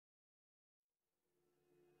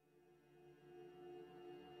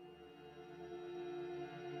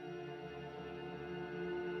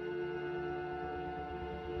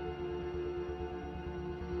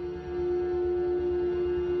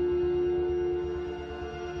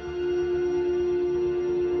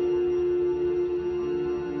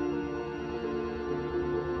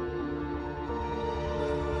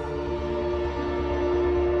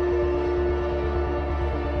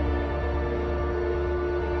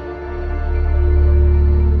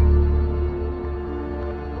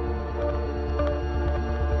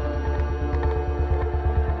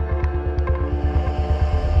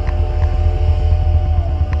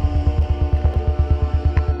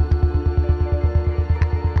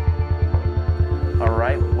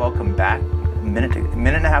right, welcome back. A minute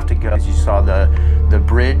and a half to go. As you saw the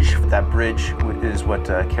bridge, that bridge is what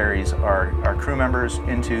carries our crew members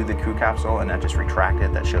into the crew capsule, and that just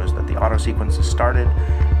retracted. That shows that the auto sequence has started,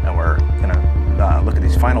 and we're gonna look at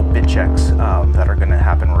these final bit checks that are gonna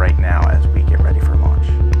happen right now as we get ready for launch.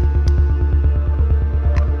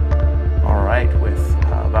 All right, with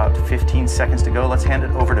about 15 seconds to go, let's hand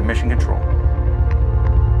it over to Mission Control.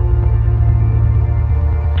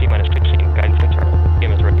 T-minus 15, guidance internal.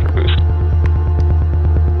 Team is ready for boost.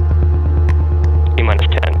 T-minus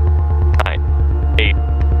 10, 9, 8,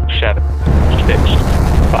 7, 6,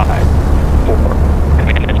 5, 4,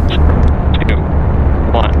 command engines, 2,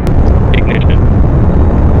 1, ignition.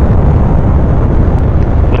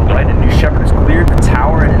 Right, and New Shepard is cleared the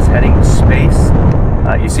tower and is heading to space.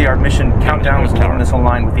 You see our mission countdown was keeping us in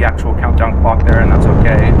line with the actual countdown clock there, and that's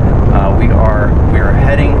okay. We are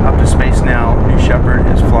heading up to space now. New Shepard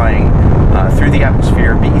is flying through the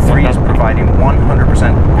atmosphere. BE-3 is providing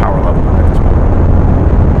 100% power level at this point.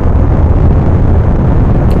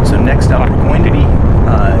 So next up, we're going to be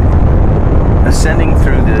ascending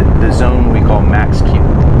through the zone we call max Q.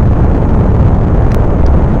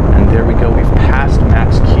 And there we go, we've passed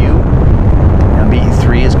max Q. Now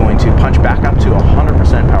BE-3 is going to punch back up to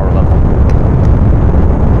 100% power level.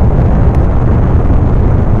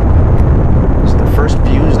 So the first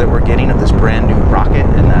views that we're getting of this brand new rocket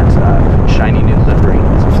and that shiny new livery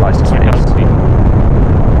as it flies to space.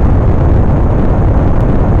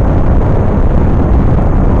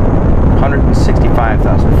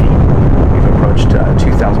 165,000 feet. We've approached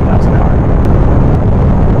 2,000 miles an hour.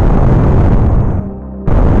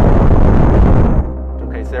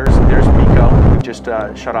 Okay, so there's MECO. We've just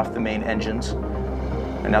shut off the main engines.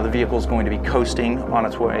 And now the vehicle is going to be coasting on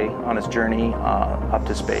its way, on its journey up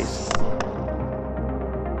to space.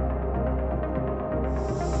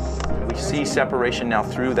 We see separation now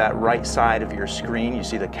through that right side of your screen. You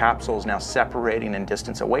see the capsule is now separating in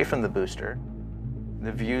distance away from the booster.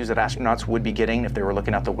 The views that astronauts would be getting if they were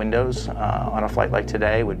looking out the windows on a flight like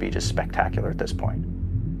today would be just spectacular at this point.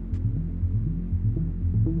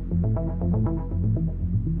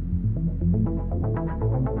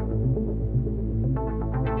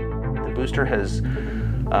 The booster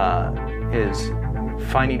is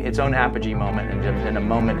finding its own apogee moment, and in a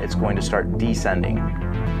moment it's going to start descending.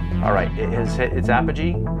 All right, it has hit its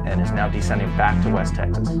apogee and is now descending back to West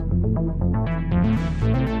Texas.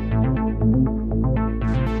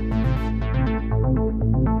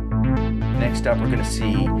 Next up, we're going to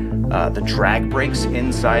see the drag brakes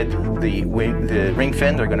inside the ring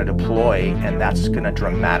fin. They're going to deploy, and that's going to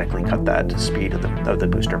dramatically cut that speed of the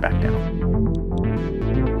booster back down.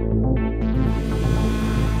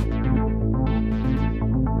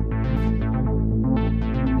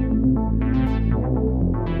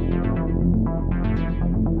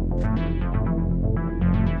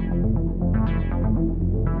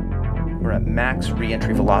 We're at max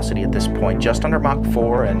re-entry velocity at this point, just under Mach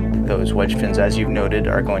 4, and those wedge fins, as you've noted,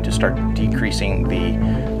 are going to start decreasing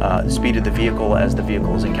the speed of the vehicle as the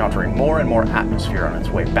vehicle is encountering more and more atmosphere on its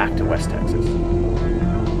way back to West Texas.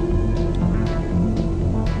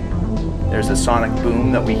 There's a sonic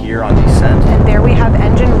boom that we hear on descent. And there we have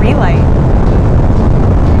engine relight.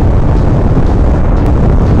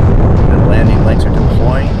 The landing legs are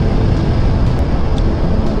deploying.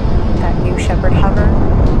 That New Shepard hover.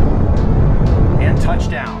 And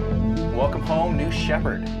touchdown. Welcome home, New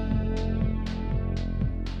Shepard.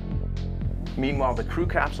 Meanwhile, the crew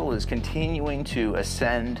capsule is continuing to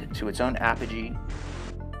ascend to its own apogee.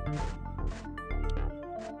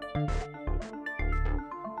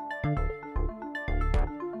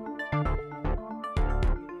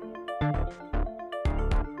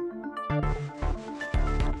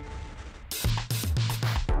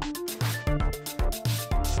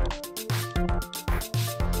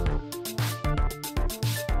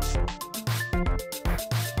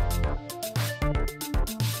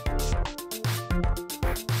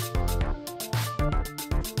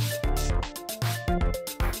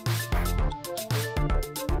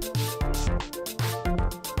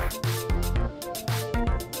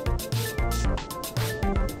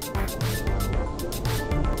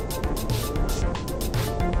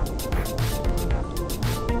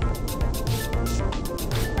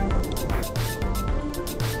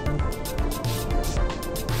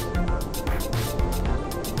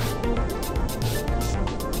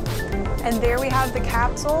 And there we have the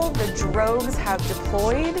capsule. The drogues have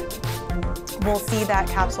deployed. We'll see that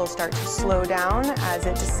capsule start to slow down as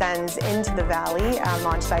it descends into the valley at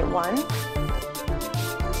Launch Site 1.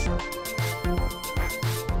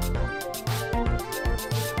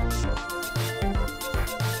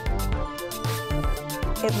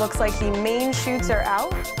 It looks like the main chutes are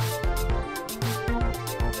out.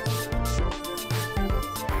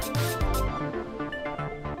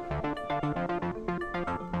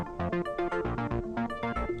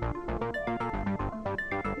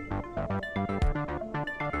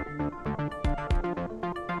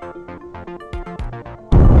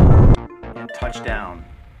 And touchdown.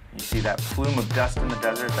 You see that plume of dust in the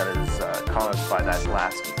desert that is caused by that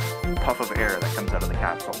last puff of air that comes out of the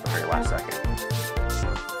capsule at the very last second.